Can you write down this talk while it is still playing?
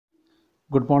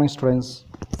Good morning, students.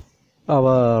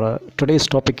 Our today's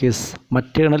topic is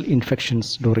maternal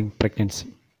infections during pregnancy.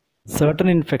 Certain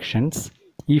infections,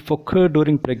 if occur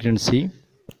during pregnancy,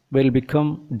 will become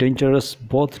dangerous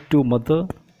both to mother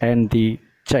and the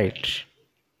child.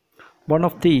 One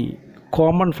of the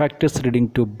common factors leading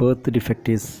to birth defect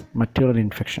is maternal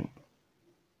infection.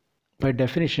 By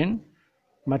definition,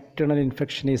 maternal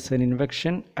infection is an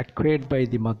infection acquired by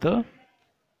the mother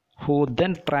who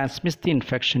then transmits the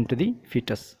infection to the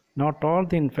fetus. Not all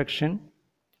the infection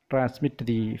transmit to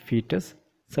the fetus.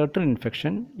 Certain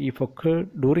infection, if occur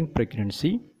during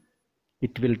pregnancy,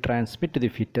 it will transmit to the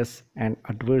fetus and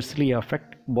adversely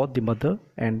affect both the mother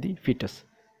and the fetus.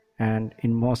 And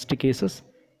in most cases,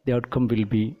 the outcome will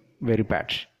be very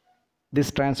bad. This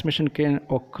transmission can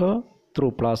occur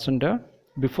through placenta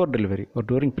before delivery or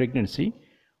during pregnancy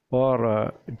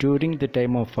or during the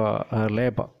time of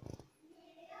labor.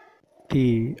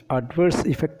 The adverse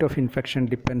effect of infection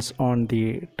depends on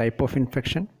the type of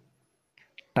infection,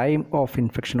 time of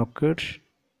infection occurred,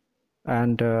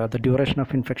 and the duration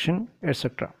of infection,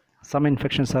 etc. Some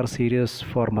infections are serious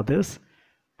for mothers,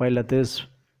 while others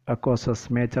causes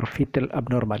major fetal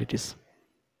abnormalities.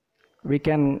 We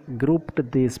can group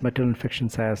these maternal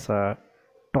infections as a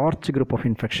torch group of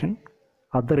infection,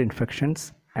 other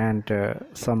infections, and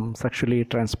some sexually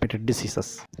transmitted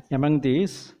diseases. Among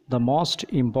these, the most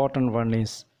important one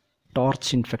is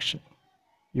torch infection.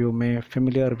 You may be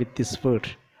familiar with this word,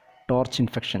 torch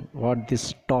infection. What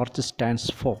this torch stands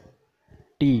for: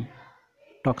 T,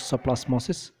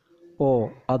 Toxoplasmosis;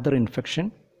 O, other infection;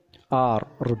 R,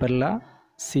 rubella;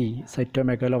 C,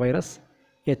 cytomegalovirus;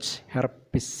 H,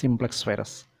 herpes simplex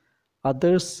virus.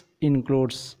 Others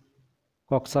includes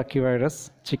Coxsackie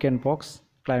virus, chickenpox,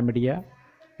 chlamydia,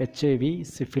 HIV,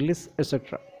 syphilis,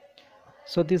 etc.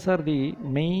 So these are the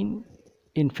main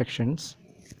infections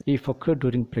if occur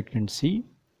during pregnancy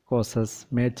causes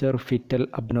major fetal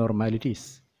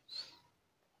abnormalities.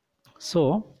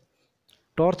 So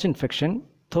torch infection,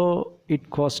 though it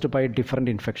caused by different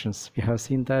infections, we have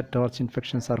seen that torch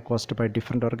infections are caused by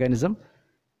different organisms,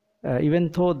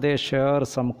 even though they share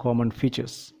some common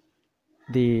features.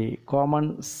 The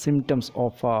common symptoms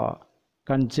of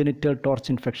congenital torch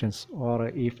infections, or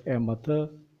if a mother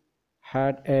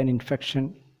had an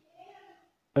infection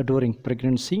during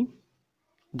pregnancy,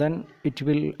 then it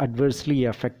will adversely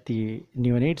affect the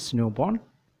newborn,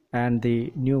 and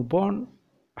the newborn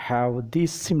have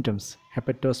these symptoms: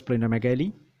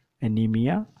 hepatosplenomegaly,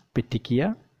 anemia,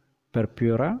 petechia,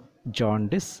 purpura,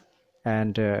 jaundice,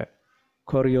 and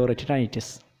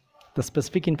chorioretinitis. The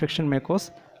specific infection may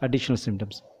cause additional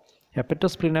symptoms.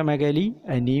 Hepatosplenomegaly,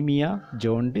 anemia,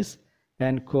 jaundice,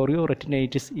 and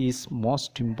chorioretinitis is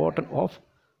most important of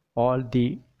all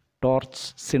the torch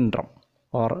syndrome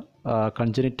or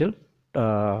congenital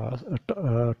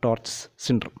torch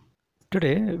syndrome.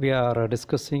 Today we are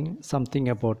discussing something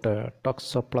about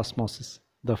toxoplasmosis,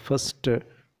 the first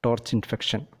torch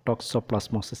infection,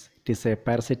 toxoplasmosis. It is a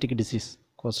parasitic disease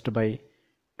caused by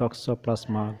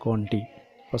Toxoplasma gondii,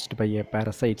 caused by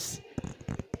parasites.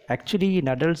 Actually, in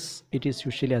adults, it is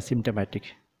usually asymptomatic,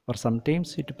 or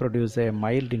sometimes it produces a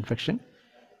mild infection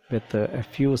with a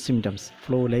few symptoms,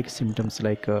 flu-like symptoms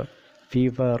like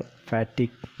fever,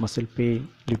 fatigue, muscle pain,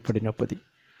 lymphadenopathy.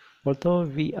 Although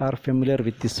we are familiar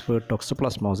with this word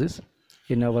toxoplasmosis,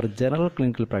 in our general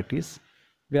clinical practice,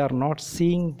 we are not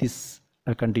seeing this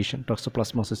condition,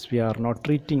 toxoplasmosis. We are not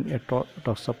treating a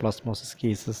toxoplasmosis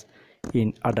cases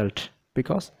in adult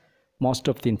because most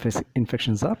of the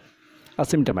infections are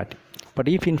asymptomatic. But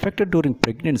if infected during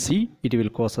pregnancy, it will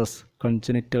cause us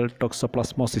congenital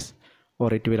toxoplasmosis,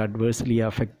 or it will adversely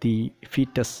affect the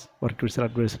fetus, or it will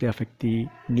adversely affect the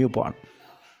newborn.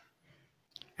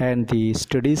 And the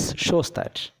studies shows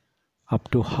that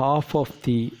up to half of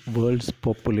the world's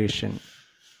population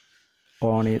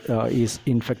is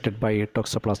infected by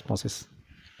toxoplasmosis,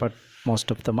 but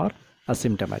most of them are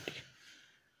asymptomatic.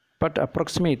 But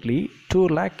approximately 2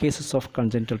 lakh cases of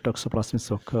congenital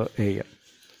toxoplasmosis occur a year.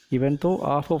 Even though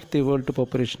half of the world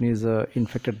population is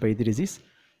infected by the disease,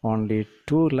 only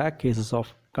 2 lakh cases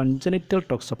of congenital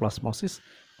toxoplasmosis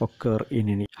occur in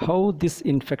any. How this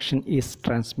infection is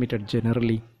transmitted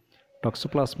generally?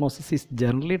 Toxoplasmosis is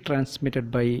generally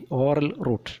transmitted by oral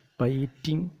route, by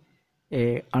eating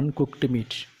a uncooked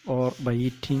meat or by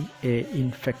eating a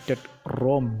infected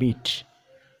raw meat.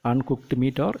 Uncooked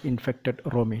meat or infected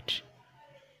raw meat.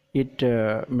 It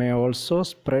may also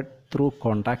spread through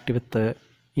contact with the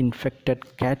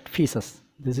infected cat feces.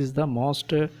 This is the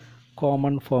most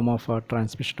common form of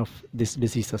transmission of these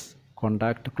diseases,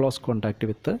 close contact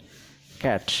with the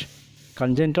cat.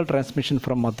 Congenital transmission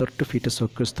from mother to fetus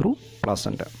occurs through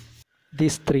placenta.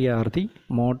 These three are the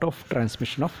mode of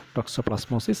transmission of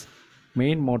toxoplasmosis.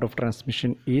 Main mode of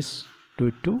transmission is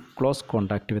due to close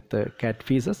contact with the cat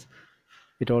feces.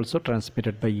 It also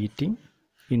transmitted by eating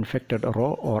infected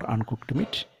raw or uncooked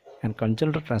meat, and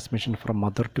congenital transmission from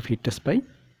mother to fetus by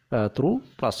through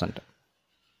placenta.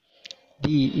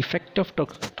 The effect of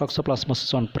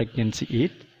toxoplasmosis on pregnancy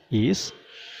is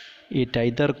it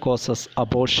either causes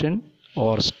abortion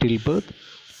or stillbirth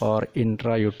or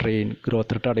intrauterine growth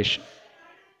retardation.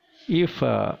 If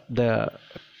the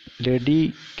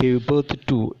lady gave birth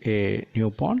to a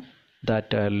newborn,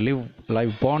 that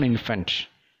live born infant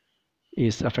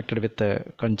is affected with the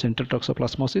congenital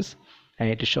toxoplasmosis, and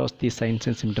it shows the signs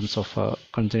and symptoms of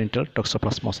congenital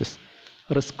toxoplasmosis.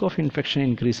 Risk of infection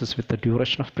increases with the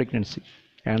duration of pregnancy,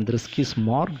 and the risk is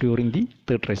more during the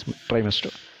third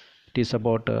trimester. It is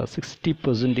about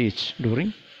 60%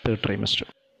 during third trimester.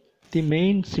 The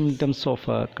main symptoms of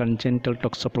congenital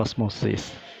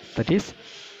toxoplasmosis, that is,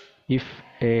 if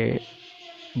a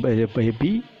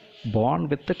baby born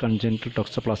with the congenital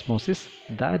toxoplasmosis,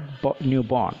 that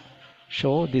newborn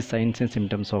show the signs and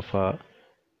symptoms of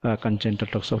congenital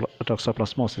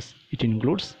toxoplasmosis. It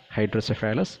includes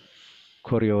hydrocephalus,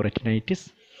 chorioretinitis,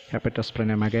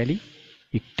 hepatosplenomegaly,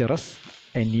 icterus,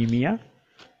 anemia,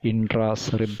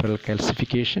 intracerebral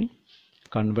calcification,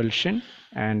 convulsion,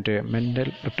 and mental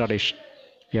retardation.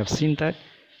 We have seen that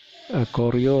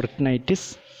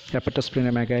chorioretinitis,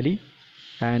 hepatosplenomegaly,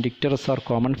 and icterus are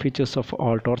common features of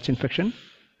all torch infection.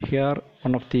 Here,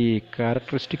 one of the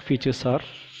characteristic features are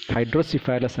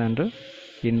hydrocephalus and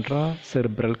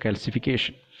intracerebral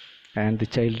calcification, and the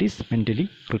child is mentally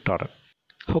retarded.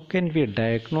 How can we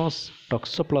diagnose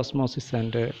toxoplasmosis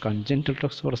and congenital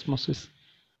toxoplasmosis?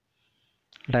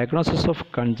 Diagnosis of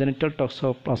congenital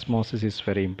toxoplasmosis is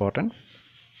very important.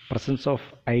 Presence of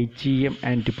IgM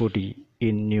antibody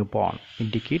in newborn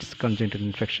indicates congenital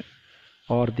infection,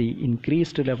 or the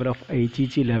increased level of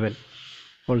IgG level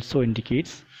also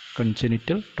indicates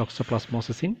congenital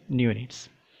toxoplasmosis in neonates.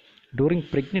 During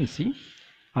pregnancy,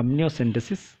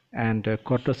 amniocentesis and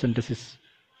cortosynthesis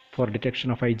for detection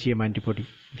of IgM antibody,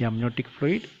 the amniotic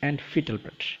fluid and fetal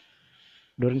blood.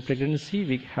 During pregnancy,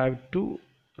 we have to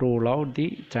rule out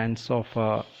the chance of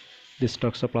this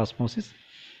toxoplasmosis.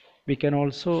 We can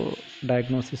also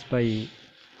diagnose by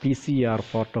PCR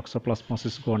for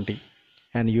toxoplasmosis gondii,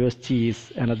 and USG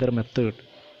is another method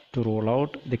to rule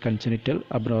out the congenital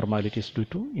abnormalities due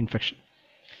to infection.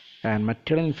 And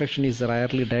maternal infection is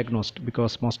rarely diagnosed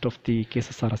because most of the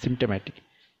cases are asymptomatic,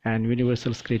 and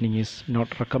universal screening is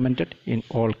not recommended in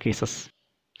all cases.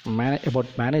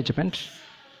 About management,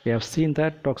 we have seen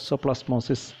that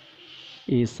toxoplasmosis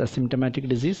is a symptomatic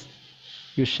disease.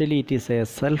 Usually it is a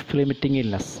self-limiting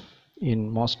illness in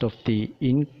most of the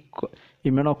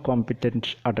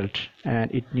immunocompetent adult, and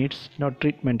it needs no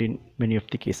treatment in many of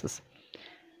the cases.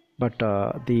 But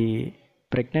the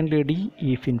pregnant lady,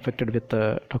 if infected with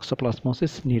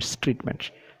toxoplasmosis, needs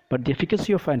treatment. But the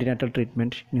efficacy of antenatal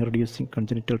treatment in reducing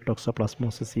congenital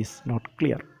toxoplasmosis is not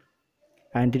clear.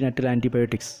 Antenatal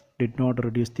antibiotics did not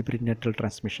reduce the prenatal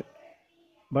transmission,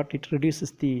 but it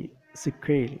reduces the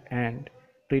sequelae, and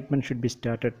treatment should be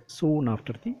started soon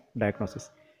after the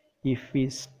diagnosis. If we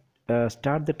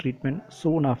start the treatment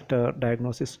soon after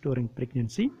diagnosis during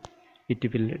pregnancy, it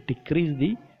will decrease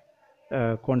the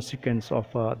consequence of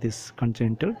this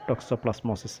congenital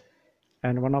toxoplasmosis.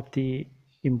 And one of the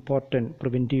important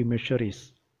preventive measures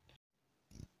is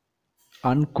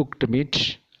uncooked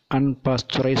meat,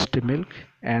 unpasteurized milk,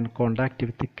 and contact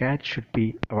with the cat should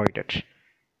be avoided.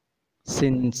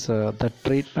 Since the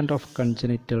treatment of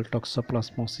congenital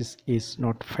toxoplasmosis is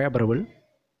not favorable,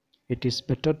 it is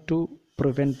better to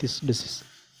prevent this disease.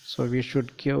 So we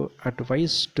should give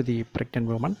advice to the pregnant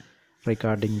woman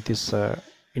regarding this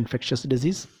infectious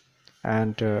disease,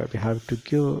 and we have to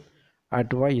give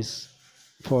advice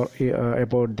for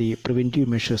about the preventive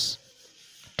measures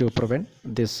to prevent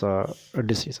these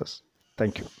diseases.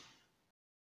 Thank you.